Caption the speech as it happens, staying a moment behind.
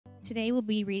Today we'll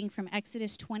be reading from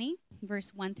Exodus 20,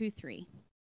 verse 1 through 3.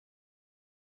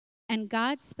 And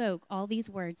God spoke all these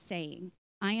words, saying,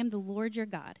 I am the Lord your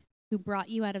God, who brought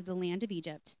you out of the land of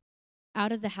Egypt,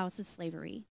 out of the house of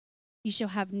slavery. You shall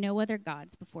have no other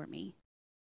gods before me.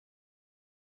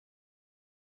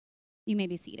 You may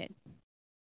be seated.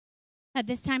 At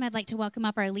this time, I'd like to welcome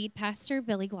up our lead pastor,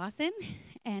 Billy Glosson,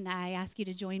 and I ask you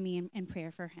to join me in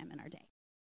prayer for him in our day.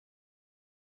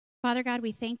 Father God,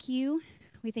 we thank you.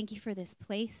 We thank you for this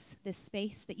place, this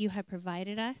space that you have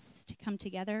provided us to come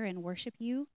together and worship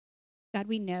you. God,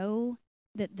 we know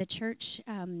that the church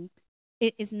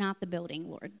it is not the building,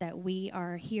 Lord, that we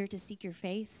are here to seek your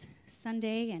face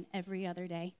Sunday and every other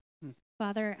day.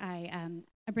 Father, I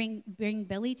bring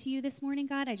Billy to you this morning,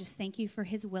 God. I just thank you for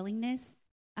his willingness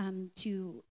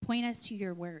to point us to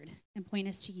your word and point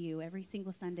us to you every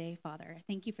single Sunday, Father. I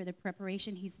thank you for the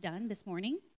preparation he's done this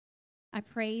morning. I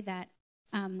pray that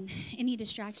any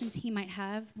distractions he might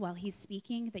have while he's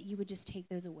speaking, that you would just take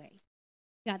those away.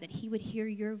 God, that he would hear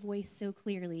your voice so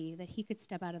clearly that he could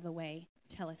step out of the way and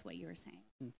tell us what you were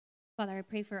saying. Father, I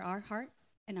pray for our hearts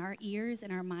and our ears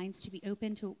and our minds to be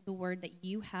open to the word that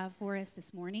you have for us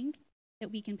this morning,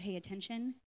 that we can pay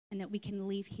attention and that we can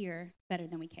leave here better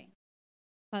than we came.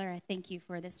 Father, I thank you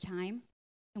for this time,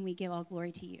 and we give all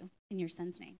glory to you. In your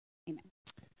son's name, amen.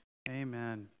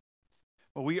 Amen.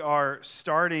 Well, we are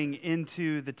starting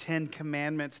into the 10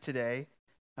 Commandments today.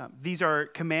 These are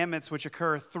commandments which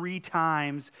occur 3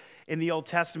 times in the Old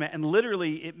Testament, and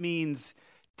literally it means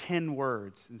 10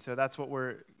 words. And so that's what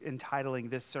we're entitling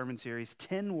this sermon series,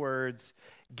 10 words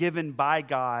given by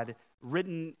God,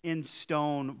 written in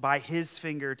stone by his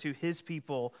finger to his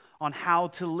people on how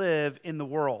to live in the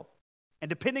world. And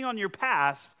depending on your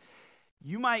past,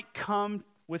 you might come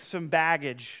with some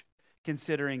baggage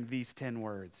considering these 10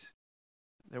 words.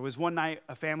 There was one night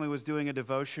a family was doing a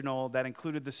devotional that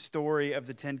included the story of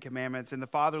the 10 Commandments, and the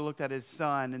father looked at his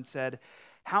son and said,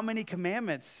 how many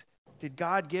commandments did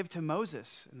God give to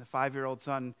Moses? And the 5-year-old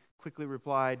son quickly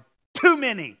replied, too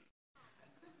many.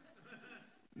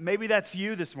 Maybe that's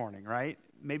you this morning, right?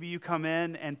 Maybe you come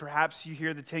in and perhaps you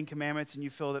hear the 10 Commandments and you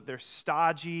feel that they're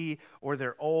stodgy or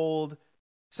they're old.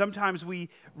 Sometimes we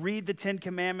read the 10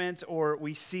 Commandments or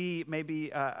we see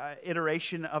maybe an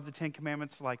iteration of the 10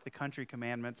 Commandments like the country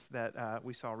commandments that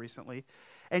we saw recently.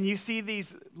 And you see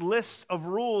these lists of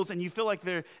rules and you feel like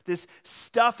they're this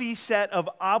stuffy set of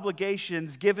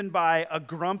obligations given by a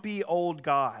grumpy old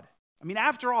God. I mean,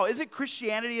 after all, isn't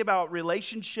Christianity about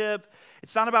relationship?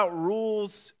 It's not about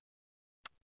rules.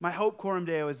 My hope, Coram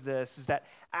Deo, is this, is that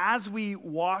as we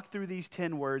walk through these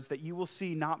 10 words, that you will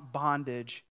see not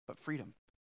bondage, but freedom.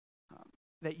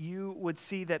 That you would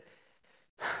see that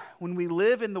when we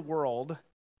live in the world,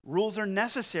 rules are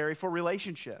necessary for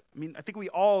relationship. I mean, I think we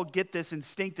all get this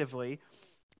instinctively,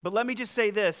 but let me just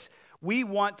say this. We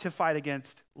want to fight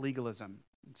against legalism.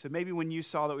 So maybe when you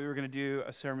saw that we were going to do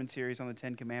a sermon series on the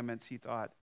 10 Commandments, you thought,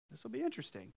 this will be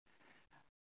interesting.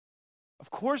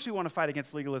 Of course we want to fight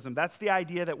against legalism. That's the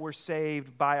idea that we're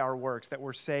saved by our works, that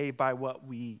we're saved by what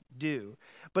we do.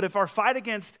 But if our fight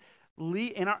against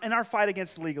in our fight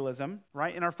against legalism,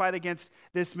 right, in our fight against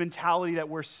this mentality that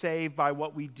we're saved by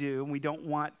what we do and we don't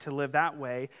want to live that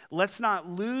way, let's not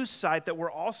lose sight that we're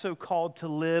also called to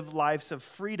live lives of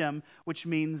freedom, which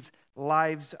means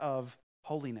lives of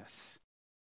holiness.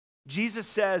 Jesus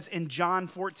says in John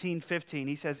 14:15,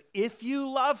 he says, if you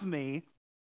love me,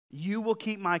 you will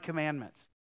keep my commandments.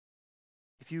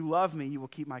 If you love me, you will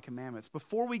keep my commandments.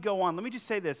 Before we go on, let me just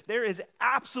say this. There is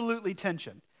absolutely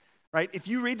tension. Right? If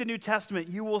you read the New Testament,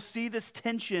 you will see this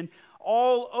tension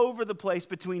all over the place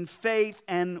between faith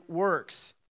and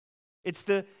works. It's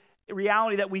the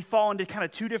reality that we fall into kind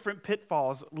of 2 different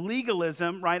pitfalls.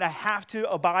 Legalism, right? I have to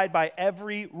abide by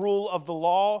every rule of the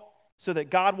law so that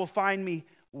God will find me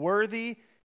worthy.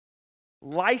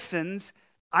 License,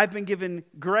 I've been given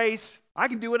grace. I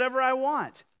can do whatever I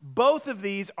want. Both of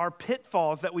these are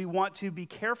pitfalls that we want to be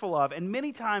careful of. And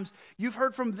many times you've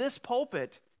heard from this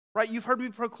pulpit, right? You've heard me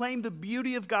proclaim the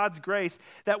beauty of God's grace,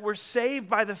 that we're saved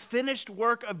by the finished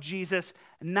work of Jesus,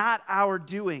 not our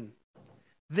doing.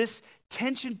 This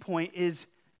tension point is,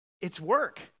 it's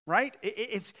work, right?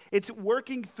 It's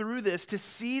working through this to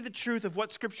see the truth of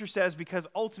what Scripture says, because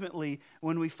ultimately,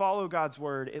 when we follow God's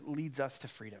word, it leads us to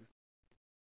freedom.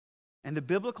 And the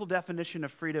biblical definition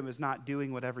of freedom is not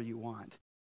doing whatever you want.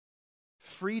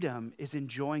 Freedom is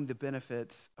enjoying the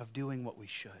benefits of doing what we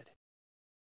should.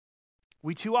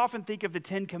 We too often think of the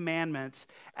 10 Commandments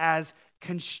as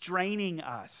constraining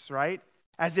us, right?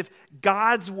 As if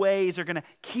God's ways are going to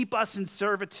keep us in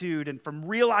servitude and from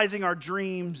realizing our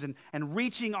dreams and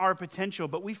reaching our potential.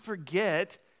 But we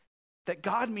forget that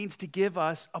God means to give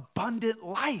us abundant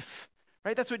life,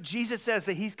 right? That's what Jesus says,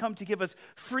 that he's come to give us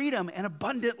freedom and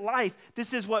abundant life.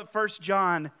 This is what 1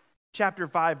 John chapter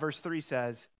 5, verse 3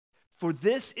 says, "For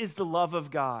this is the love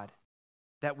of God,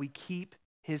 that we keep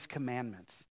his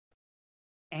commandments,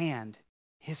 and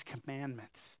his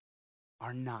commandments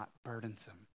are not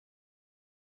burdensome."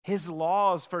 His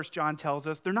laws, 1 John tells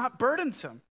us, they're not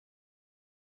burdensome.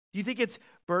 Do you think it's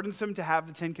burdensome to have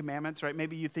the 10 Commandments, right?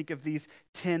 Maybe you think of these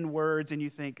 10 words and you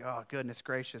think, oh, goodness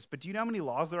gracious. But do you know how many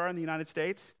laws there are in the United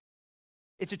States?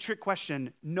 It's a trick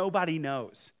question. Nobody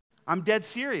knows. I'm dead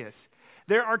serious.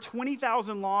 There are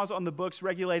 20,000 laws on the books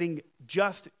regulating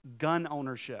just gun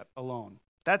ownership alone.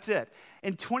 That's it.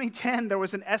 In 2010, there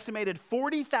was an estimated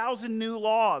 40,000 new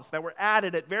laws that were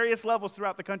added at various levels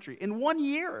throughout the country in 1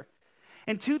 year.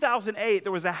 In 2008,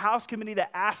 there was a House committee that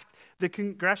asked the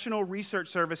Congressional Research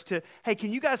Service to, hey,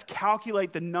 can you guys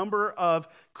calculate the number of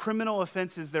criminal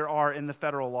offenses there are in the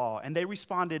federal law? And they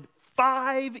responded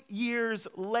 5 years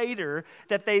later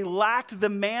that they lacked the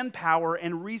manpower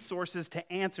and resources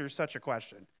to answer such a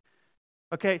question.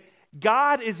 Okay,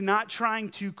 God is not trying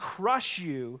to crush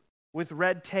you with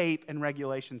red tape and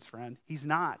regulations, friend. He's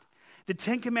not. The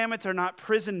 10 Commandments are not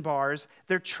prison bars,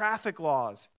 they're traffic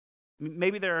laws.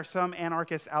 Maybe there are some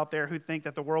anarchists out there who think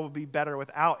that the world would be better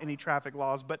without any traffic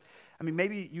laws, but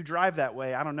maybe you drive that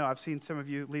way. I don't know. I've seen some of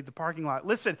you leave the parking lot.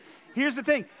 Listen, here's the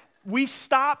thing. We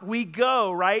stop, we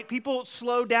go, right? People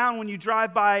slow down when you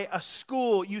drive by a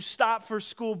school. You stop for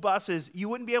school buses. You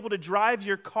wouldn't be able to drive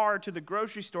your car to the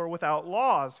grocery store without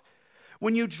laws.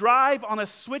 When you drive on a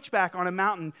switchback on a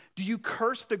mountain, do you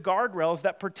curse the guardrails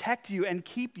that protect you and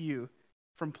keep you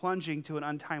from plunging to an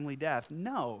untimely death?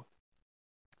 No.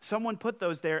 Someone put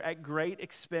those there at great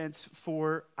expense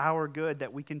for our good,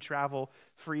 that we can travel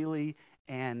freely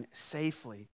and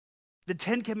safely. The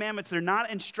 10 Commandments, they're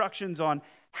not instructions on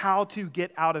how to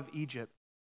get out of Egypt,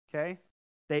 okay?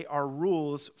 They are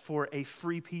rules for a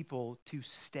free people to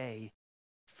stay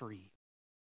free.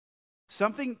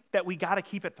 Something that we got to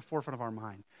keep at the forefront of our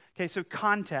mind. Okay, so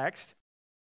context.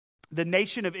 The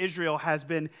nation of Israel has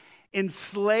been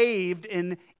enslaved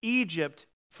in Egypt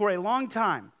for a long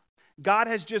time. God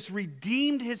has just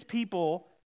redeemed his people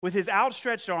with his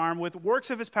outstretched arm, with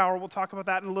works of his power. We'll talk about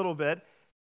that in a little bit.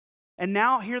 And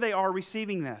now here they are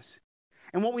receiving this.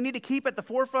 And what we need to keep at the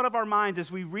forefront of our minds as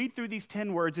we read through these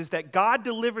 10 words is that God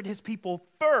delivered his people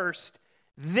first,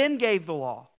 then gave the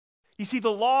law. You see,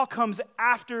 the law comes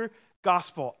after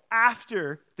gospel,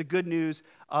 after the good news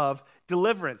of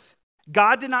deliverance.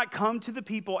 God did not come to the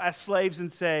people as slaves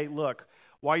and say, look,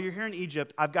 while you're here in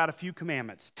Egypt, I've got a few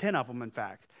commandments, 10 of them in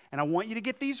fact, and I want you to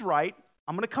get these right.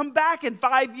 I'm going to come back in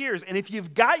 5 years, and if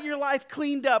you've got your life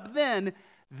cleaned up then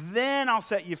I'll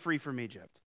set you free from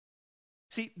Egypt.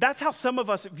 See, that's how some of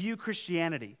us view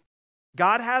Christianity.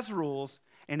 God has rules,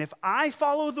 and if I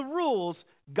follow the rules,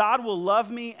 God will love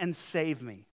me and save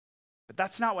me. But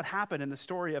that's not what happened in the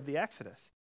story of the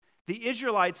Exodus. The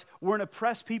Israelites were an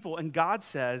oppressed people, and God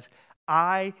says,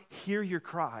 I hear your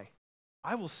cry.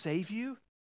 I will save you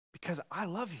because I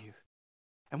love you.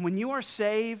 And when you are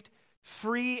saved,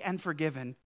 free and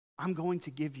forgiven, I'm going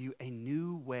to give you a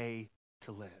new way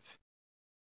to live.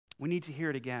 We need to hear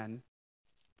it again.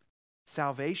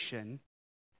 Salvation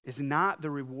is not the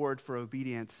reward for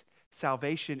obedience.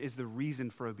 Salvation is the reason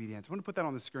for obedience. I want to put that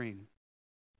on the screen.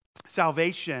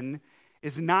 Salvation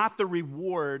is not the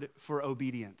reward for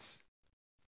obedience.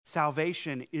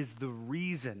 Salvation is the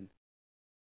reason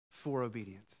for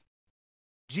obedience.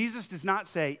 Jesus does not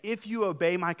say, if you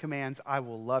obey my commands, I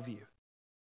will love you.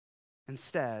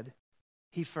 Instead,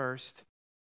 he first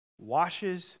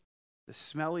washes the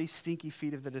smelly, stinky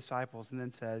feet of the disciples and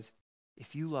then says,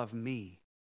 if you love me,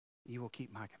 you will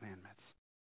keep my commandments.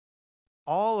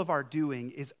 All of our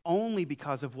doing is only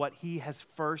because of what he has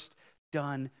first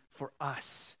done for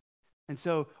us. And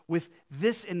so with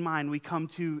this in mind, we come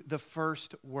to the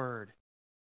first word,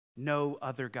 no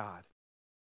other God.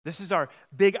 This is our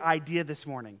big idea this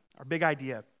morning, our big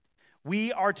idea.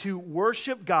 We are to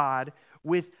worship God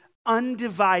with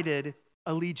undivided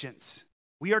allegiance.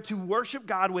 We are to worship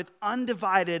God with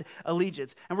undivided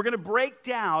allegiance. And we're going to break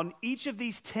down each of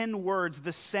these 10 words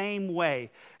the same way.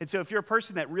 And so if you're a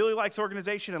person that really likes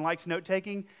organization and likes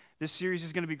note-taking, this series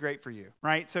is going to be great for you,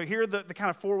 right? So here are the kind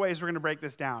of 4 ways we're going to break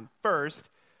this down. First,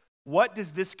 what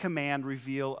does this command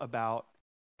reveal about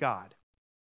God?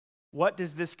 What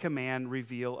does this command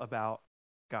reveal about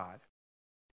God?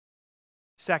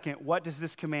 Second, what does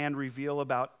this command reveal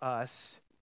about us?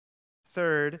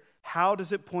 Third, how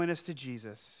does it point us to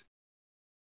Jesus?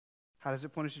 How does it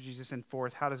point us to Jesus? And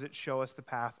fourth, how does it show us the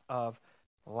path of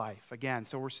life. Again,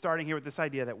 so we're starting here with this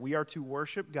idea that we are to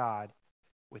worship God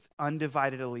with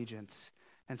undivided allegiance.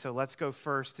 And so let's go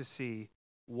first to see,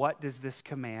 what does this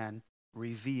command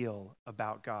reveal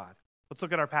about God? Let's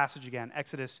look at our passage again,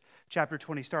 Exodus chapter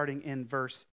 20, starting in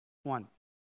verse 1.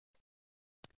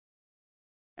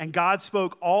 And God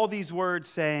spoke all these words,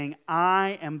 saying,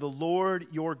 I am the Lord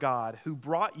your God, who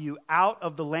brought you out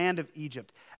of the land of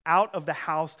Egypt, out of the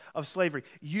house of slavery.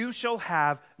 You shall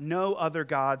have no other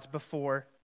gods before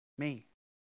me.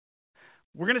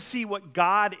 We're going to see what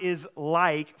God is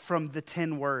like from the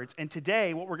 10 words. And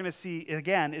today, what we're going to see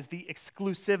again is the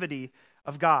exclusivity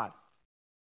of God.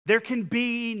 There can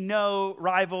be no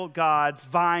rival gods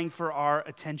vying for our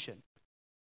attention.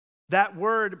 That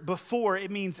word before,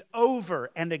 it means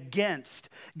over and against.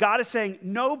 God is saying,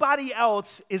 nobody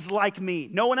else is like me.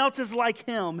 No one else is like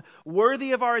him,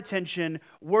 worthy of our attention,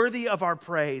 worthy of our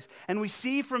praise. And we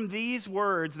see from these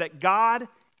words that God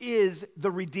is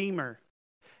the Redeemer.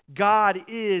 God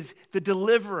is the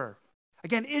deliverer.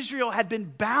 Again, Israel had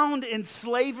been bound in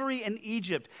slavery in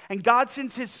Egypt, and God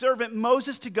sends his servant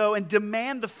Moses to go and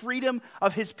demand the freedom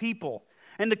of his people.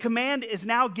 And the command is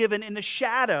now given in the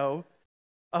shadow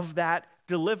of that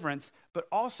deliverance, but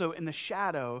also in the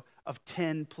shadow of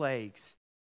 10 plagues.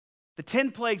 The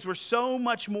 10 plagues were so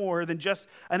much more than just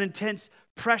an intense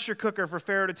pressure cooker for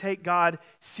Pharaoh to take God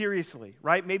seriously,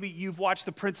 right? Maybe you've watched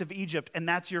The Prince of Egypt, and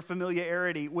that's your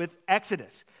familiarity with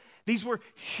Exodus. These were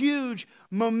huge,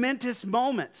 momentous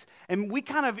moments. And we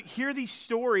kind of hear these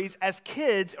stories as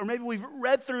kids, or maybe we've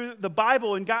read through the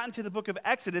Bible and gotten to the book of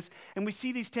Exodus, and we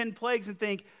see these 10 plagues and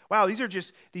think, wow, these are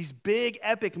just these big,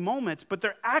 epic moments, but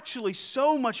they're actually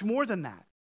so much more than that.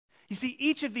 You see,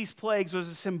 each of these plagues was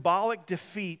a symbolic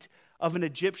defeat of an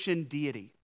Egyptian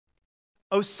deity.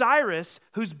 Osiris,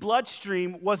 whose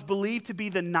bloodstream was believed to be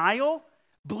the Nile,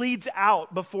 bleeds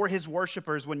out before his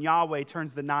worshipers when Yahweh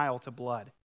turns the Nile to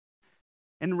blood.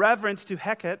 In reverence to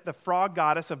Heket, the frog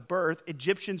goddess of birth,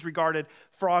 Egyptians regarded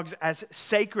frogs as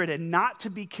sacred and not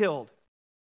to be killed.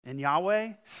 And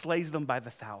Yahweh slays them by the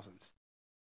thousands.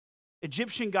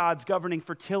 Egyptian gods governing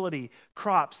fertility,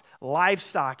 crops,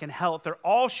 livestock, and health, they're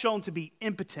all shown to be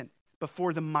impotent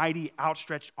before the mighty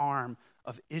outstretched arm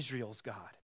of Israel's God.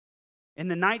 In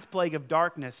the 9th plague of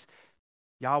darkness,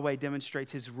 Yahweh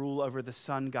demonstrates his rule over the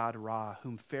sun god Ra,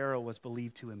 whom Pharaoh was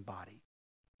believed to embody.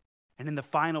 And in the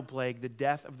final plague, the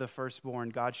death of the firstborn,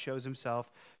 God shows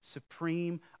himself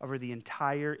supreme over the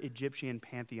entire Egyptian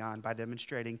pantheon by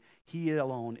demonstrating he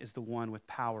alone is the one with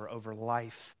power over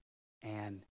life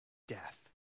and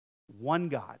death. One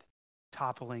God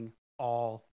toppling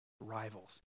all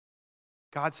rivals.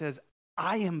 God says,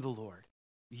 I am the Lord,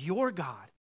 your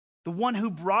God, the one who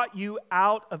brought you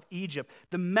out of Egypt.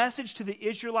 The message to the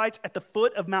Israelites at the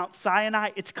foot of Mount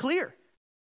Sinai, it's clear.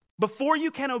 Before you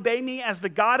can obey me as the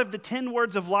God of the 10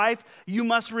 words of life, you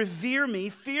must revere me,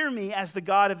 fear me as the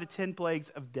God of the 10 plagues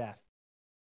of death.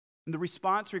 And the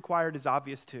response required is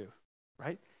obvious too,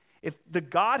 right? If the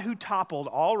God who toppled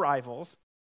all rivals,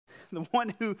 the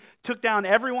one who took down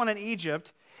everyone in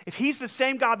Egypt, if he's the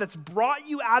same God that's brought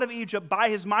you out of Egypt by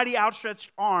his mighty outstretched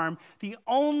arm, the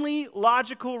only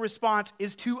logical response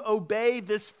is to obey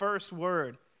this first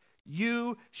word.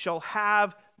 You shall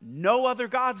have no other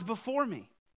gods before me.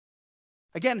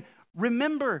 Again,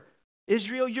 remember,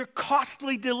 Israel, your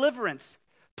costly deliverance.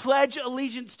 Pledge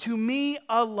allegiance to me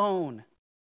alone.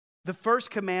 The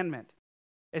first commandment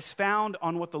is found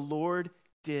on what the Lord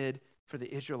did for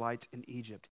the Israelites in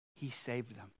Egypt. He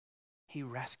saved them. He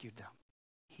rescued them.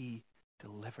 He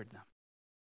delivered them.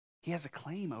 He has a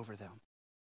claim over them.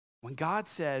 When God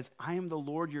says, I am the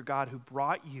Lord your God who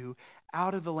brought you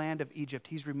out of the land of Egypt,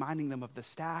 he's reminding them of the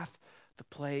staff, the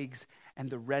plagues, and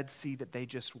the Red Sea that they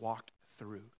just walked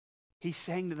through. He's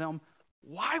saying to them,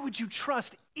 why would you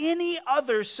trust any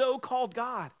other so-called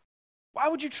God? Why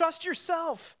would you trust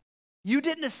yourself? You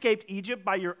didn't escape Egypt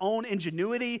by your own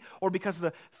ingenuity or because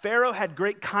the Pharaoh had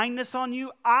great kindness on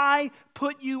you. I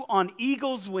put you on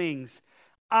eagle's wings.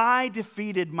 I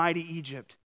defeated mighty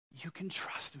Egypt. You can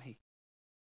trust me.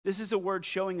 This is a word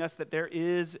showing us that there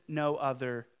is no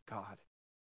other God.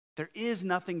 There is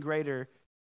nothing greater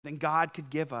than God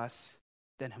could give us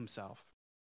than himself.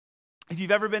 If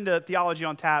you've ever been to Theology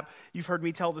on Tap, you've heard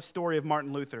me tell the story of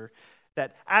Martin Luther,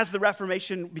 that as the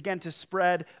Reformation began to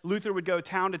spread, Luther would go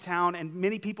town to town, and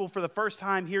many people, for the first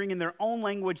time, hearing in their own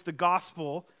language the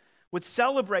gospel, would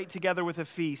celebrate together with a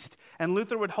feast. And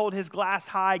Luther would hold his glass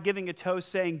high, giving a toast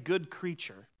saying, good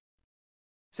creature,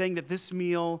 saying that this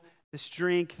meal, this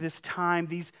drink, this time,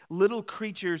 these little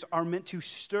creatures are meant to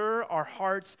stir our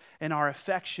hearts and our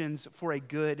affections for a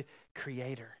good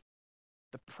creator.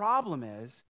 The problem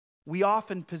is, We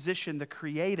often position the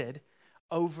created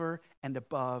over and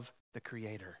above the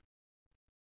Creator.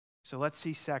 So let's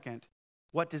see second,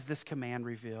 what does this command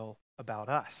reveal about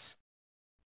us?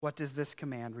 What does this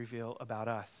command reveal about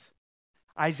us?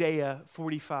 Isaiah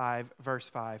 45, verse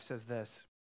 5 says this,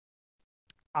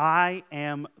 I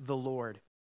am the Lord,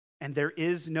 and there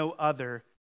is no other.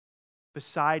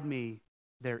 Beside me,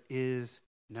 there is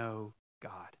no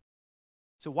God.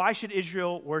 So why should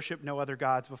Israel worship no other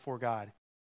gods before God?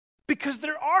 Because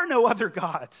there are no other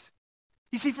gods.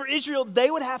 You see, for Israel, they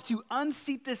would have to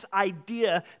unseat this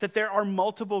idea that there are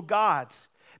multiple gods.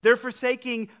 They're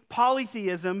forsaking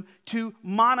polytheism to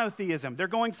monotheism. They're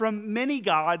going from many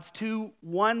gods to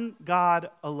one God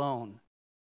alone.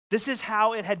 This is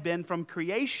how it had been from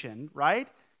creation, right?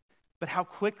 But how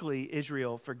quickly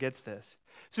Israel forgets this.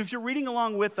 So if you're reading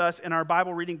along with us in our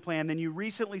Bible reading plan, then you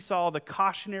recently saw the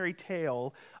cautionary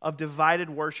tale of divided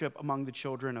worship among the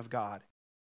children of God.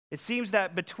 It seems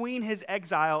that between his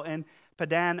exile in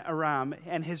Padan Aram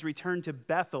and his return to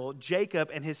Bethel,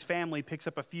 Jacob and his family picks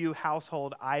up a few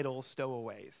household idol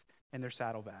stowaways in their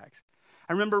saddlebags.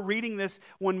 I remember reading this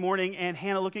one morning and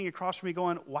Hannah looking across from me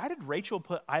going, why did Rachel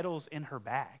put idols in her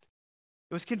bag?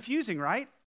 It was confusing, right?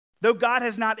 Though God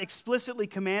has not explicitly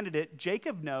commanded it,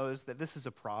 Jacob knows that this is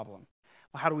a problem.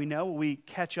 Well, how do we know? Well, we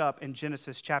catch up in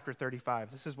Genesis chapter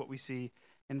 35. This is what we see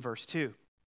in verse 2.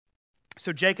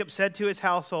 So Jacob said to his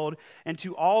household and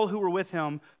to all who were with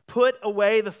him, put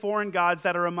away the foreign gods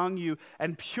that are among you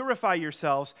and purify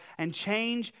yourselves and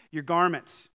change your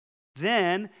garments.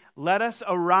 Then let us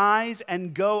arise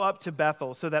and go up to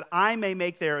Bethel so that I may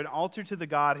make there an altar to the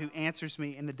God who answers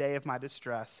me in the day of my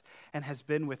distress and has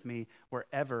been with me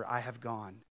wherever I have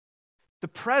gone. The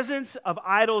presence of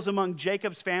idols among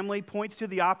Jacob's family points to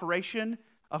the operation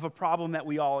of a problem that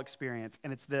we all experience,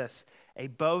 and it's this, a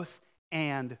both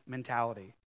and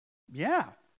mentality. Yeah,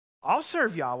 I'll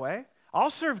serve Yahweh. I'll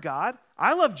serve God.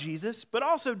 I love Jesus, but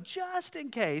also just in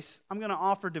case, I'm going to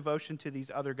offer devotion to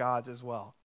these other gods as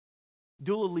well.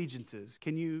 Dual allegiances.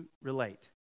 Can you relate?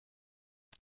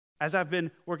 As I've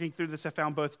been working through this, I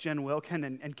found both Jen Wilkin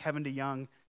and Kevin DeYoung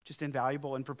just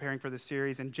invaluable in preparing for this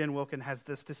series. And Jen Wilkin has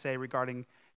this to say regarding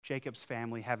Jacob's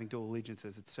family having dual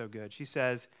allegiances. It's so good. She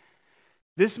says,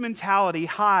 this mentality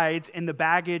hides in the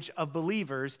baggage of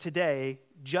believers today,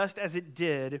 just as it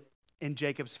did in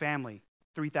Jacob's family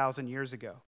 3,000 years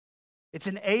ago. It's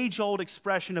an age-old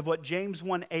expression of what James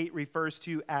 1:8 refers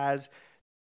to as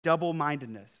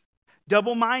double-mindedness.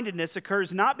 Double-mindedness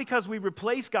occurs not because we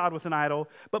replace God with an idol,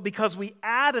 but because we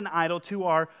add an idol to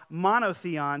our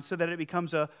monotheon so that it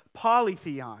becomes a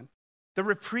polytheon. The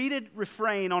repeated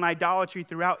refrain on idolatry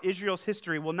throughout Israel's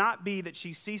history will not be that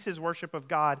she ceases worship of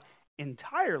God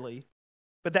entirely,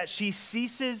 but that she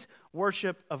ceases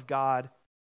worship of God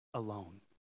alone.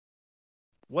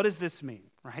 What does this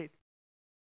mean, right?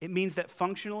 It means that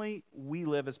functionally we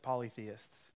live as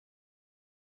polytheists.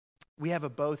 We have a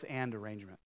both and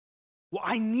arrangement. Well,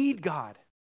 I need God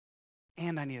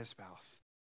and I need a spouse.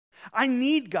 I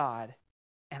need God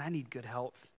and I need good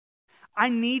health. I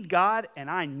need God and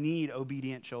I need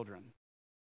obedient children.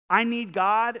 I need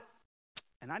God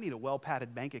and I need a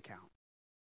well-padded bank account.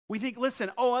 We think,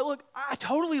 listen, look, I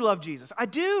totally love Jesus. I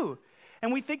do.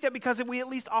 And we think that because if we at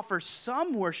least offer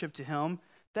some worship to him,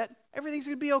 that everything's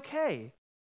going to be okay.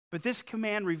 But this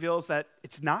command reveals that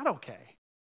it's not okay.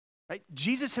 Right?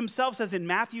 Jesus himself says in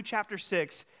Matthew chapter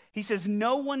 6, he says,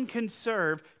 no one can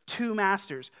serve two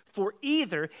masters, for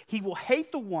either he will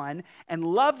hate the one and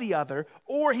love the other,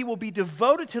 or he will be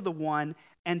devoted to the one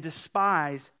and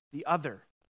despise the other.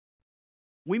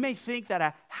 We may think that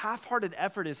a half-hearted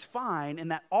effort is fine and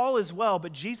that all is well,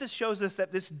 but Jesus shows us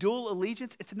that this dual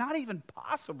allegiance, it's not even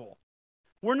possible.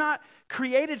 We're not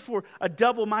created for a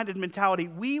double-minded mentality.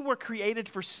 We were created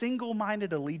for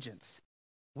single-minded allegiance.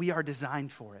 We are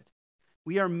designed for it.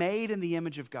 We are made in the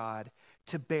image of God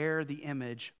to bear the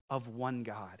image of one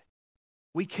God.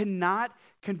 We cannot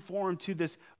conform to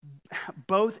this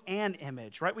both and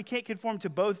image, right? We can't conform to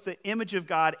both the image of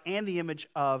God and the image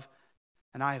of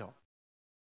an idol.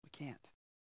 We can't.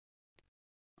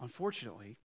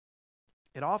 Unfortunately,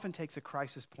 it often takes a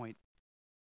crisis point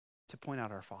to point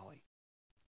out our folly.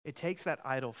 It takes that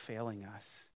idol failing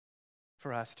us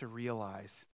for us to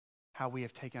realize how we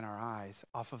have taken our eyes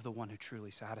off of the one who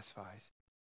truly satisfies.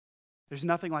 There's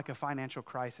nothing like a financial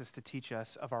crisis to teach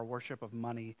us of our worship of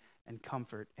money and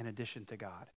comfort in addition to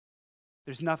God.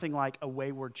 There's nothing like a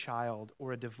wayward child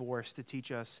or a divorce to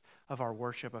teach us of our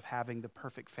worship of having the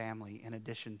perfect family in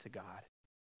addition to God.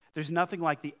 There's nothing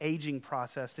like the aging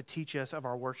process to teach us of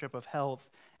our worship of health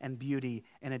and beauty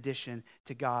in addition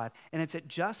to God. And it's at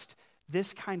just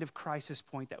this kind of crisis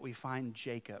point that we find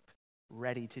Jacob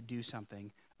ready to do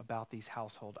something about these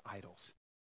household idols.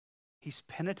 He's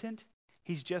penitent.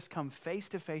 He's just come face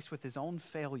to face with his own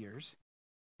failures,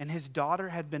 and his daughter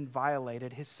had been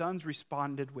violated. His sons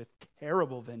responded with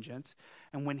terrible vengeance,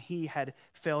 and when he had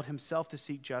failed himself to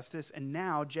seek justice, and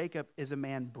now Jacob is a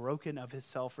man broken of his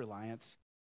self-reliance.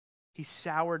 He's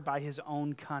soured by his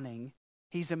own cunning.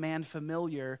 He's a man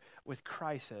familiar with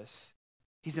crisis.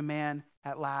 He's a man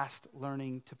at last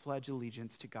learning to pledge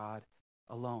allegiance to God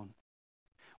alone.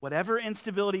 Whatever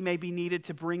instability may be needed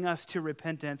to bring us to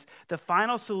repentance, the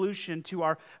final solution to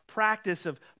our practice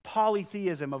of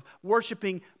polytheism, of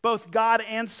worshiping both God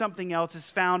and something else, is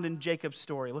found in Jacob's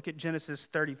story. Look at Genesis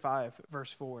 35,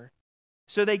 verse 4.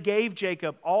 So they gave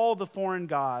Jacob all the foreign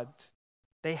gods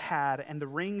they had and the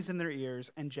rings in their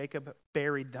ears, and Jacob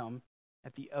buried them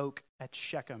at the oak at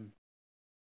Shechem.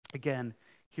 Again,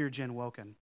 hear Jen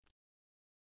Wilkin.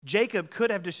 Jacob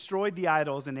could have destroyed the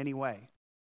idols in any way.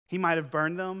 He might have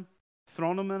burned them,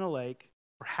 thrown them in a lake,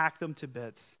 or hacked them to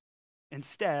bits.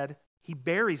 Instead, he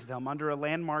buries them under a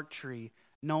landmark tree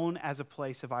known as a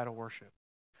place of idol worship.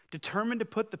 Determined to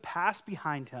put the past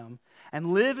behind him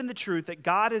and live in the truth that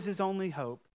God is his only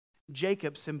hope,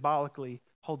 Jacob symbolically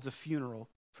holds a funeral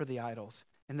for the idols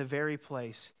in the very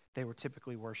place they were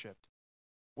typically worshipped.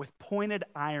 With pointed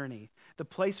irony, the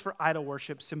place for idol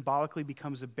worship symbolically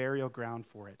becomes a burial ground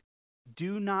for it.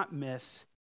 Do not miss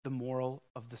the moral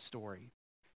of the story.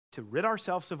 To rid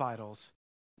ourselves of idols,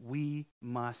 we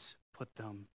must put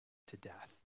them to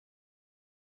death.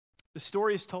 The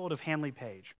story is told of Handley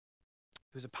Page,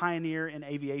 who was a pioneer in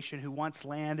aviation who once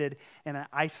landed in an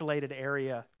isolated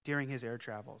area during his air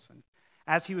travels. And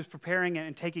as he was preparing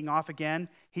and taking off again,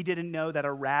 he didn't know that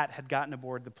a rat had gotten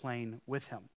aboard the plane with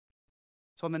him.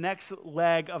 So on the next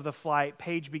leg of the flight,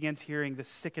 Page begins hearing the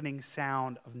sickening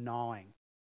sound of gnawing.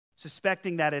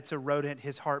 Suspecting that it's a rodent,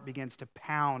 his heart begins to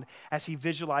pound as he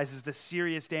visualizes the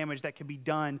serious damage that could be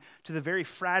done to the very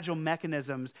fragile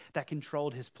mechanisms that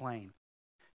controlled his plane.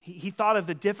 He thought of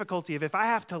the difficulty of, if I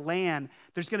have to land,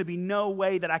 there's going to be no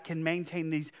way that I can maintain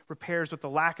these repairs with the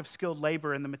lack of skilled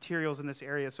labor and the materials in this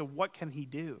area. So what can he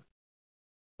do?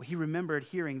 Well, he remembered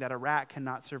hearing that a rat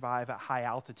cannot survive at high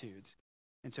altitudes.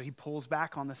 And so he pulls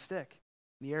back on the stick.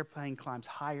 The airplane climbs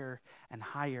higher and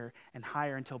higher and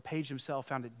higher until Page himself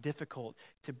found it difficult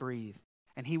to breathe.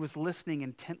 And he was listening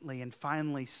intently and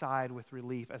finally sighed with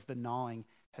relief as the gnawing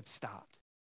had stopped.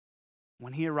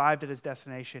 When he arrived at his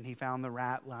destination, he found the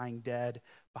rat lying dead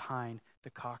behind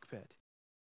the cockpit.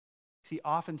 See,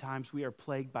 oftentimes we are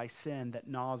plagued by sin that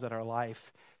gnaws at our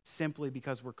life simply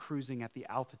because we're cruising at the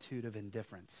altitude of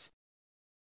indifference.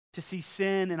 To see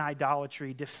sin and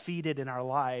idolatry defeated in our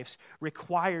lives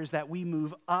requires that we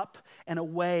move up and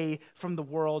away from the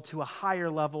world to a higher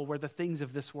level where the things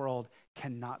of this world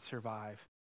cannot survive.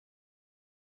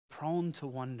 Prone to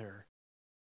wonder,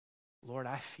 Lord,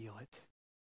 I feel it.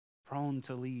 Prone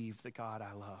to leave the God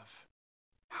I love.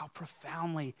 How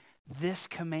profoundly this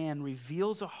command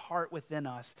reveals a heart within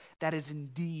us that is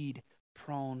indeed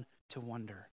prone to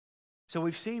wonder. So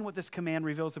we've seen what this command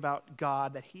reveals about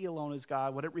God, that he alone is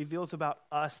God, what it reveals about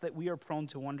us, that we are prone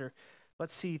to wonder.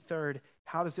 Let's see, third,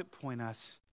 how does it point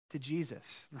us to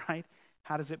Jesus, right?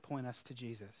 How does it point us to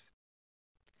Jesus?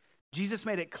 Jesus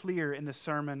made it clear in the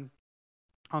Sermon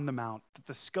on the Mount that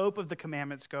the scope of the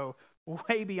commandments go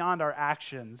way beyond our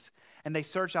actions, and they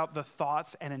search out the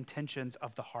thoughts and intentions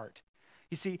of the heart.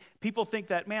 You see, people think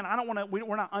that, man,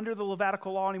 we're not under the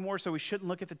Levitical law anymore, so we shouldn't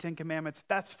look at the Ten Commandments.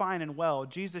 That's fine and well.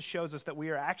 Jesus shows us that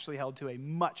we are actually held to a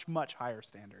much, much higher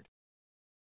standard.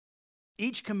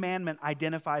 Each commandment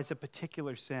identifies a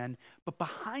particular sin, but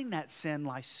behind that sin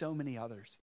lie so many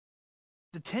others.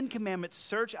 The Ten Commandments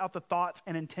search out the thoughts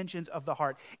and intentions of the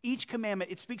heart. Each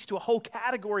commandment, it speaks to a whole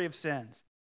category of sins.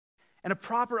 And a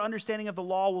proper understanding of the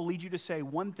law will lead you to say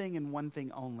one thing and one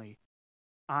thing only.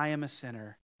 I am a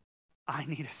sinner. I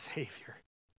need a Savior.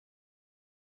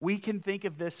 We can think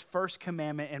of this first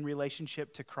commandment in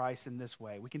relationship to Christ in this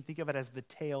way. We can think of it as the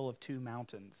tale of two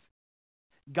mountains.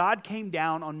 God came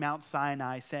down on Mount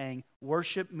Sinai saying,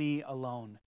 worship me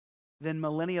alone. Then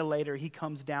millennia later, he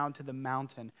comes down to the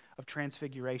mountain of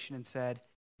transfiguration and said,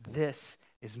 this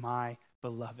is my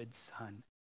beloved Son.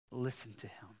 Listen to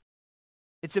him.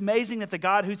 It's amazing that the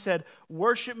God who said,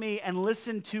 worship me and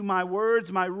listen to my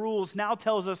words, my rules, now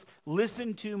tells us,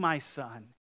 listen to my Son.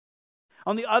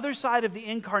 On the other side of the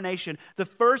incarnation, the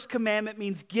first commandment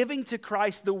means giving to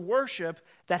Christ the worship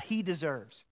that he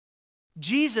deserves.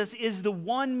 Jesus is the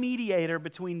one mediator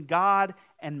between God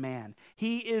and man.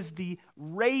 He is the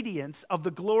radiance of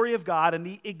the glory of God and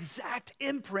the exact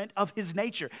imprint of his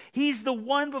nature. He's the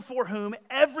one before whom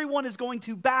everyone is going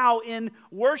to bow in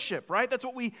worship, right? That's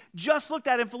what we just looked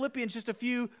at in Philippians just a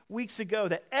few weeks ago,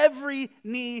 that every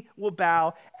knee will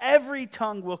bow, every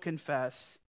tongue will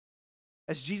confess.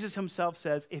 As Jesus himself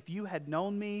says, if you had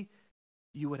known me,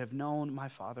 you would have known my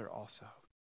Father also.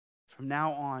 From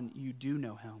now on, you do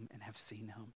know him and have seen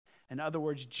him. In other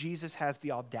words, Jesus has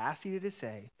the audacity to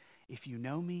say, if you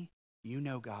know me, you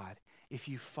know God. If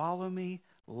you follow me,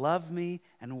 love me,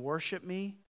 and worship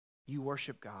me, you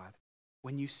worship God.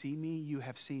 When you see me, you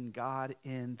have seen God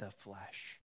in the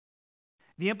flesh.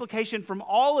 The implication from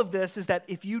all of this is that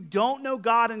if you don't know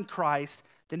God in Christ,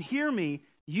 then hear me,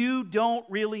 you don't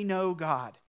really know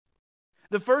God.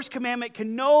 The first commandment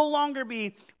can no longer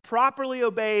be properly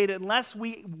obeyed unless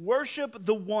we worship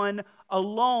the one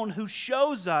alone who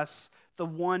shows us the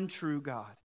one true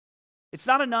God. It's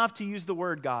not enough to use the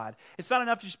word God. It's not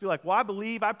enough to just be like, well, I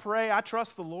believe, I pray, I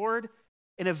trust the Lord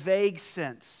in a vague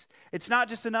sense. It's not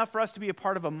just enough for us to be a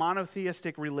part of a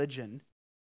monotheistic religion.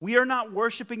 We are not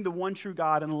worshiping the one true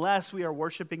God unless we are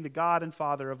worshiping the God and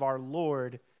Father of our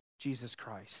Lord Jesus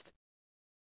Christ.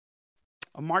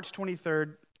 On March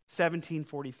 23rd,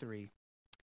 1743,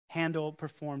 Handel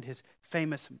performed his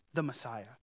famous The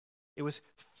Messiah. It was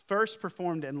first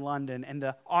performed in London, and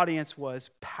the audience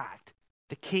was packed.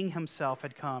 The king himself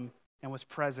had come and was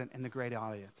present in the great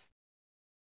audience.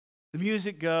 The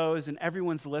music goes, and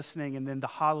everyone's listening, and then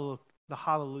the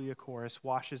Hallelujah chorus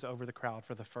washes over the crowd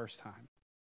for the first time.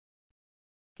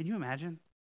 Can you imagine?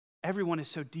 Everyone is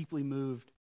so deeply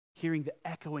moved hearing the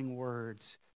echoing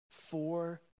words,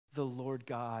 "For the Lord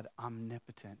God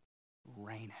omnipotent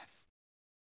reigneth."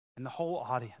 And the whole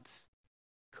audience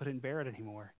couldn't bear it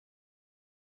anymore.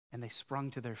 And they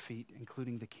sprung to their feet,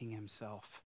 including the king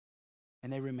himself.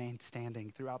 And they remained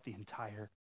standing throughout the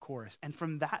entire chorus. And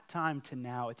from that time to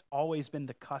now, it's always been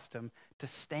the custom to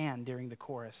stand during the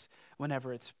chorus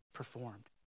whenever it's performed.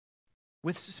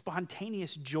 With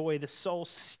spontaneous joy, the soul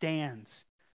stands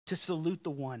to salute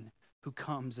the one who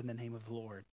comes in the name of the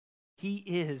Lord. He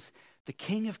is the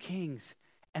King of Kings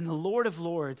and the Lord of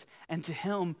Lords, and to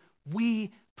him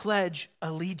we pledge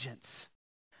allegiance.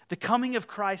 The coming of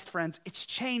Christ, friends, it's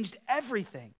changed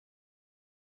everything.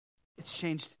 It's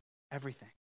changed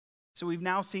everything. So we've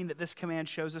now seen that this command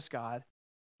shows us God.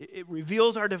 It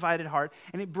reveals our divided heart,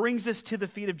 and it brings us to the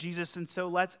feet of Jesus. And so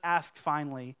let's ask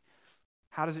finally,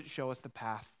 how does it show us the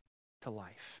path to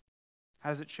life? How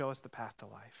does it show us the path to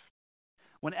life?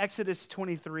 When Exodus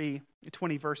 20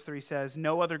 verse 3 says,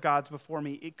 "No other gods before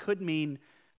me," it could mean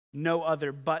no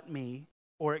other but me,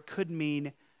 or it could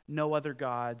mean no other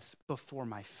gods before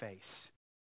my face.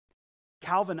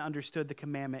 Calvin understood the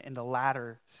commandment in the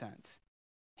latter sense.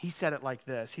 He said it like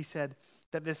this. He said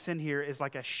that this sin here is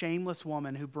like a shameless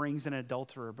woman who brings an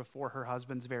adulterer before her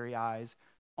husband's very eyes,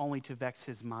 only to vex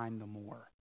his mind the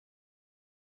more.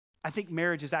 I think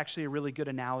marriage is actually a really good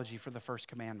analogy for the first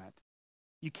commandment.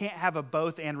 You can't have a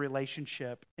both and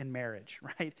relationship in marriage,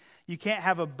 right? You can't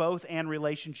have a both and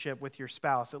relationship with your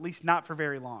spouse, at least not for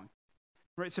very long.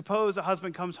 Right? Suppose a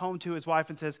husband comes home to his wife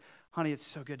and says, "Honey, it's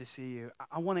so good to see you.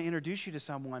 I want to introduce you to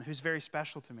someone who's very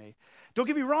special to me. Don't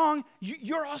get me wrong,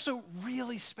 you're also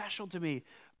really special to me,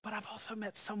 but I've also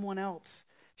met someone else.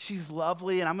 She's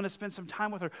lovely, and I'm going to spend some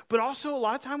time with her, but also a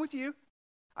lot of time with you.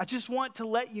 I just want to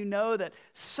let you know that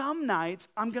some nights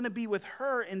I'm going to be with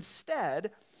her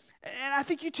instead, and I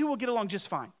think you two will get along just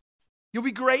fine. You'll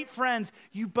be great friends.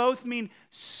 You both mean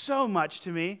so much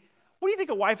to me." What do you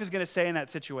think a wife is going to say in that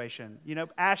situation? You know,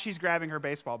 as she's grabbing her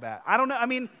baseball bat. I don't know. I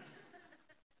mean,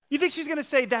 you think she's going to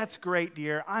say, "That's great,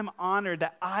 dear. I'm honored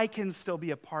that I can still be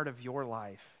a part of your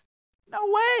life." No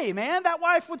way, man. That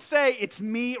wife would say, "It's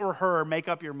me or her. Make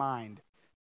up your mind."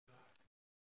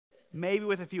 Maybe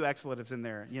with a few expletives in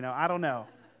there. You know, I don't know.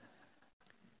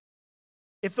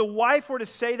 If the wife were to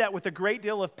say that with a great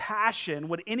deal of passion,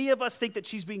 would any of us think that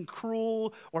she's being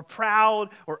cruel or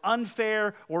proud or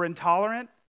unfair or intolerant?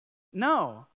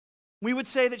 No. We would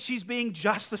say that she's being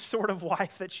just the sort of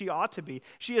wife that she ought to be.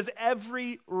 She has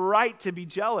every right to be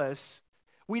jealous.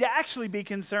 We'd actually be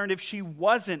concerned if she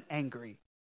wasn't angry.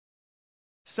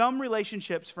 Some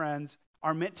relationships, friends,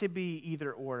 are meant to be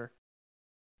either or,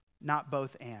 not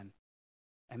both and.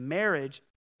 And marriage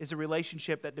is a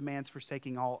relationship that demands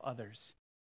forsaking all others.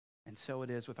 And so it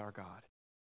is with our God.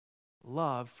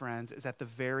 Love, friends, is at the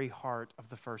very heart of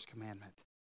the first commandment.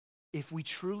 If we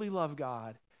truly love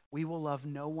God, we will love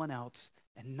no one else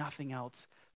and nothing else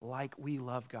like we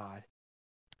love God.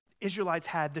 Israelites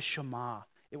had the Shema.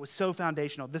 It was so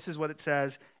foundational. This is what it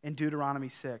says in Deuteronomy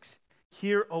 6.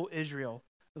 Hear, O Israel,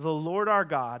 the Lord our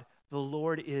God, the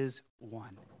Lord is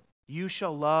one. You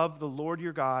shall love the Lord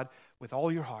your God with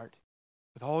all your heart,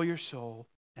 with all your soul,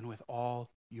 and with all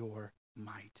your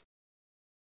might.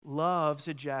 Love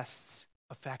suggests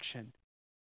affection,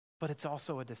 but it's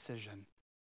also a decision.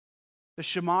 The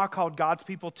Shema called God's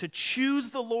people to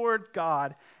choose the Lord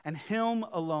God and Him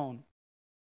alone.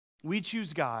 We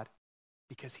choose God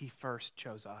because He first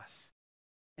chose us.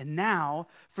 And now,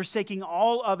 forsaking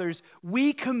all others,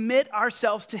 we commit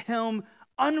ourselves to Him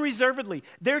unreservedly.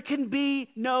 There can be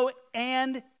no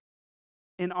and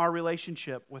in our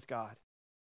relationship with God.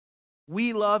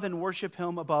 We love and worship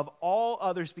Him above all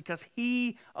others because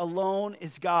He alone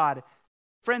is God.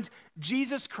 Friends,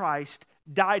 Jesus Christ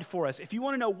died for us. If you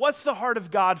want to know what's the heart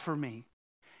of God for me,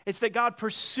 it's that God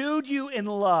pursued you in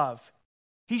love.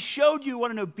 He showed you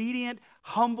what an obedient,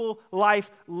 humble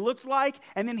life looked like,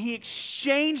 and then He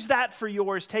exchanged that for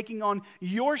yours, taking on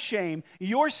your shame,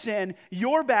 your sin,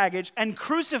 your baggage, and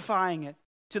crucifying it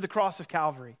to the cross of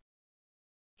Calvary.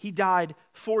 He died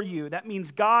for you. That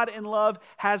means God in love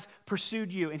has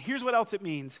pursued you. And here's what else it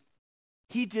means.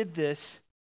 He did this,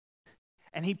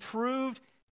 and He proved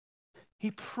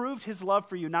His love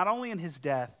for you, not only in His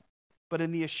death, but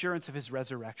in the assurance of His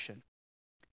resurrection.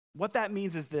 What that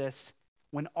means is this: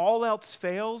 when all else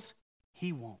fails,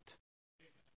 He won't.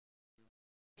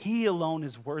 He alone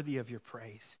is worthy of your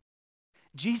praise.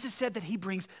 Jesus said that He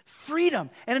brings freedom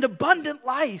and an abundant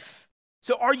life.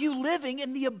 So are you living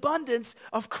in the abundance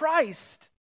of Christ?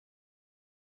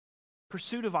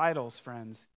 Pursuit of idols,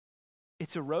 friends,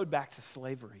 it's a road back to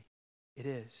slavery. It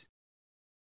is.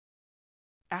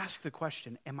 Ask the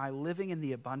question, am I living in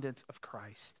the abundance of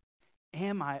Christ?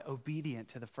 Am I obedient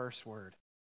to the first word?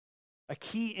 A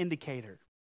key indicator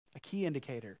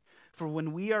for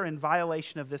when we are in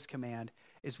violation of this command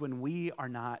is when we are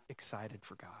not excited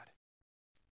for God.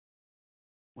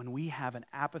 When we have an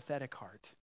apathetic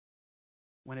heart.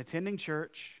 When attending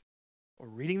church or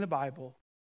reading the Bible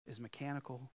is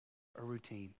mechanical or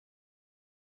routine.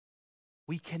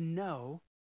 We can know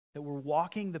that we're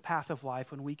walking the path of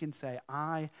life when we can say,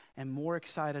 I am more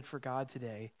excited for God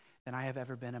today than I have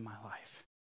ever been in my life.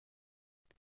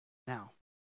 Now,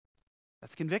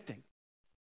 that's convicting.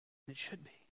 It should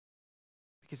be.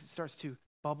 Because it starts to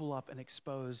bubble up and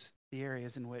expose the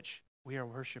areas in which we are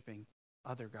worshiping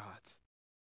other gods.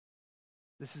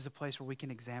 This is a place where we can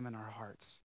examine our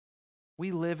hearts.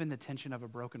 We live in the tension of a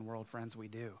broken world, friends, we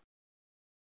do.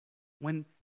 When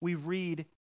we read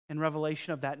in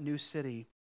Revelation of that new city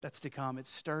that's to come, it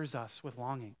stirs us with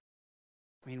longing.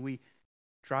 I mean, we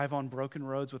drive on broken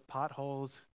roads with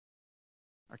potholes.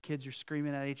 Our kids are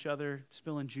screaming at each other,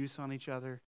 spilling juice on each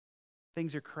other.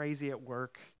 Things are crazy at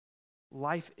work.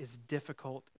 Life is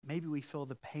difficult. Maybe we feel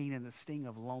the pain and the sting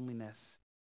of loneliness,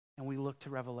 and we look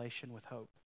to Revelation with hope.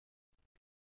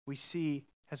 We see,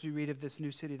 as we read of this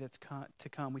new city that's to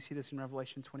come, we see this in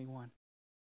Revelation 21.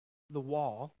 The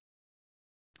wall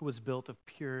was built of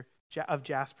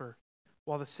jasper,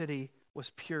 while the city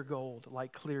was pure gold,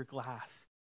 like clear glass.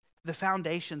 The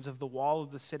foundations of the wall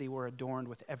of the city were adorned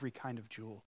with every kind of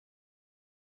jewel.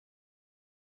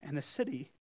 And the city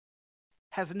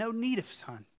has no need of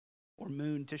sun or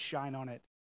moon to shine on it,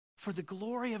 for the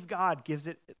glory of God gives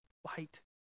it light,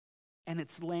 and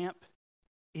its lamp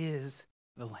is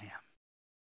the Lamb.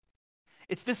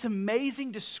 It's this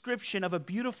amazing description of a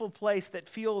beautiful place that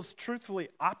feels truthfully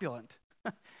opulent.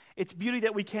 It's beauty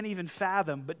that we can't even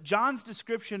fathom. But John's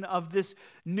description of this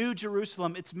new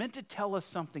Jerusalem, it's meant to tell us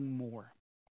something more.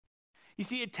 You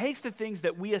see, it takes the things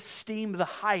that we esteem the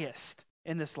highest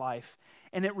in this life,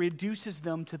 and it reduces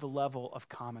them to the level of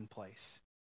commonplace.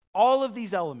 All of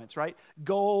these elements, right?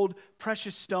 Gold,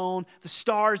 precious stone, the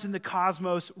stars in the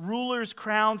cosmos, rulers,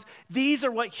 crowns, these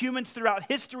are what humans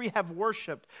throughout history have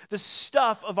worshiped. The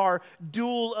stuff of our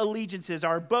dual allegiances,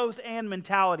 our both and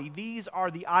mentality. These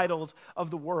are the idols of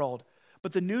the world.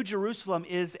 But the New Jerusalem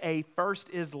is a first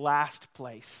is last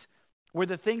place, where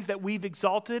the things that we've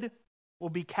exalted will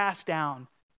be cast down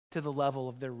to the level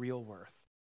of their real worth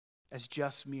as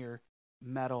just mere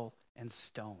metal and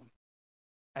stone,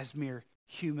 as mere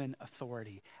human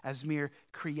authority, as mere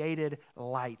created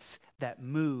lights that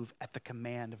move at the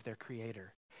command of their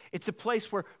creator. It's a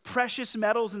place where precious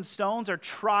metals and stones are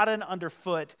trodden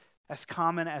underfoot as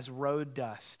common as road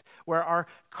dust, where our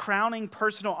crowning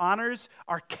personal honors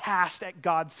are cast at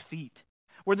God's feet,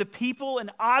 where the people and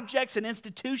objects and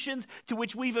institutions to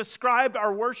which we've ascribed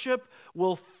our worship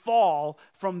will fall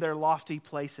from their lofty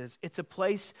places. It's a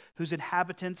place whose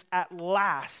inhabitants at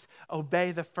last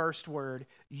obey the first word,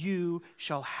 you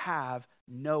shall have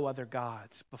no other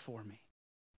gods before me.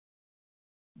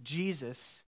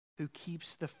 Jesus, who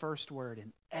keeps the first word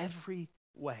in every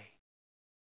way,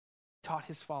 taught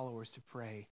his followers to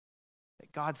pray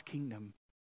that God's kingdom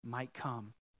might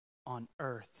come on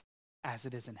earth as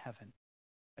it is in heaven.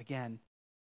 Again,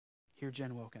 hear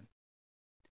Jen Wilkin.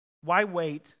 Why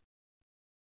wait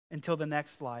until the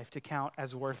next life to count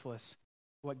as worthless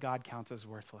what God counts as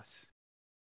worthless?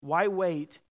 Why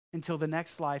wait until the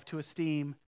next life to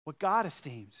esteem what God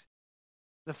esteems?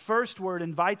 The first word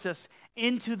invites us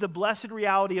into the blessed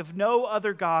reality of no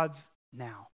other gods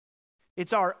now.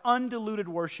 It's our undiluted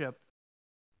worship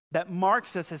that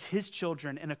marks us as his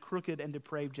children in a crooked and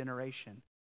depraved generation.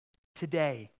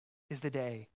 Today is the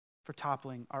day for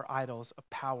toppling our idols of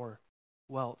power,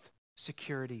 wealth,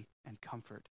 security, and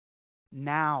comfort.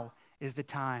 Now is the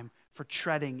time for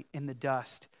treading in the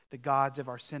dust the gods of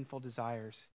our sinful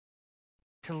desires.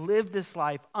 To live this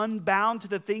life unbound to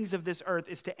the things of this earth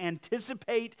is to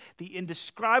anticipate the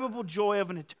indescribable joy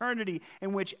of an eternity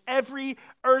in which every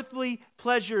earthly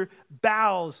pleasure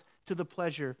bows to the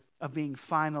pleasure of being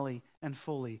finally and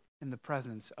fully in the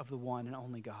presence of the one and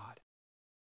only God.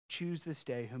 Choose this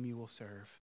day whom you will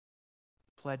serve.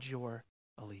 Pledge your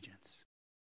allegiance.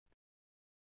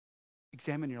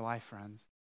 Examine your life, friends.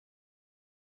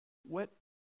 What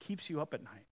keeps you up at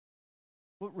night?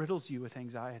 What riddles you with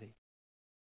anxiety?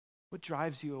 What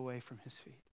drives you away from his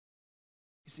feet?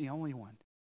 He's the only one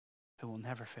who will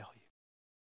never fail you.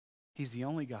 He's the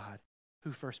only God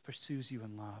who first pursues you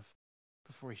in love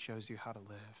before he shows you how to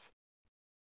live.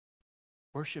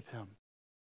 Worship him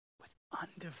with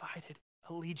undivided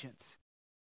allegiance.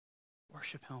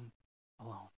 Worship him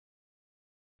alone.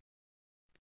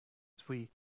 As we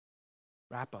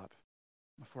wrap up,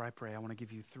 before I pray, I want to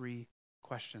give you 3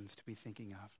 questions to be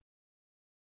thinking of.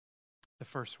 The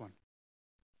first one: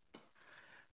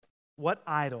 what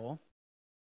idol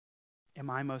am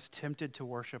I most tempted to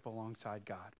worship alongside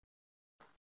God?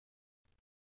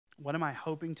 What am I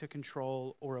hoping to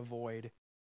control or avoid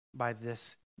by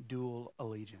this dual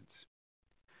allegiance?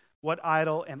 What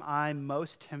idol am I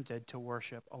most tempted to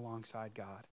worship alongside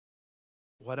God?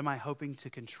 What am I hoping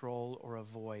to control or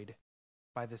avoid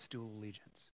by this dual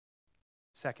allegiance?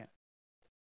 Second,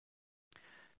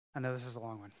 I know this is a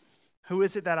long one. Who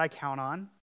is it that I count on?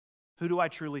 Who do I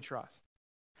truly trust?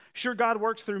 Sure, God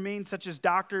works through means such as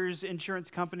doctors,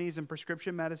 insurance companies, and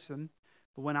prescription medicine,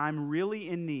 but when I'm really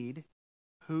in need,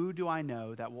 who do I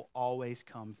know that will always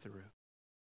come through?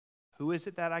 Who is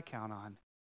it that I count on?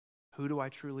 Who do I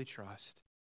truly trust?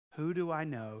 Who do I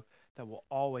know that will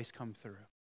always come through?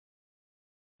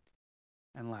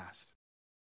 And last,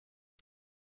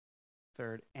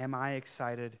 third, am I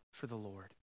excited for the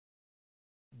Lord?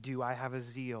 Do I have a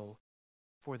zeal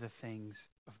for the things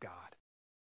of God?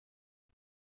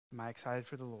 Am I excited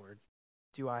for the Lord?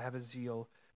 Do I have a zeal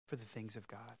for the things of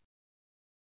God?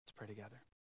 Let's pray together.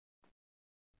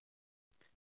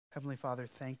 Heavenly Father,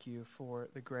 thank you for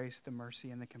the grace, the mercy,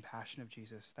 and the compassion of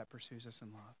Jesus that pursues us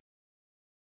in love.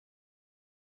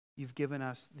 You've given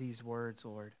us these words,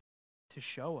 Lord, to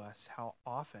show us how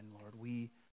often, Lord,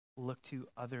 we look to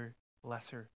other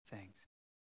lesser things.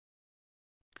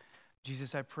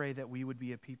 Jesus, I pray that we would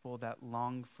be a people that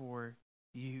long for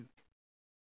you.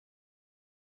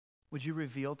 Would you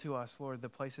reveal to us, Lord, the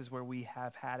places where we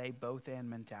have had a both-and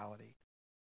mentality,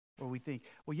 where we think,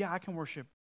 well, yeah, I can worship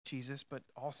Jesus, but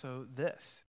also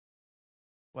this,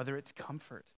 whether it's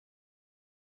comfort,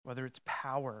 whether it's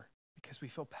power because we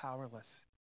feel powerless,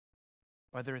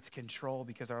 whether it's control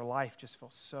because our life just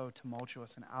feels so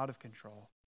tumultuous and out of control,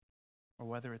 or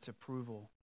whether it's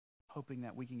approval, hoping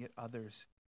that we can get others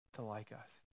to like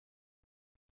us.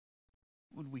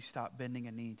 Would we stop bending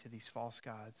a knee to these false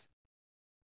gods,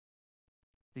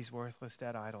 these worthless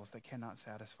dead idols that cannot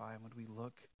satisfy, and would we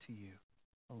look to you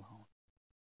alone?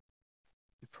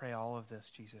 We pray all of this,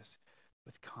 Jesus,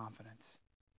 with confidence.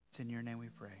 It's in your name we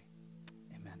pray.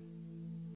 Amen.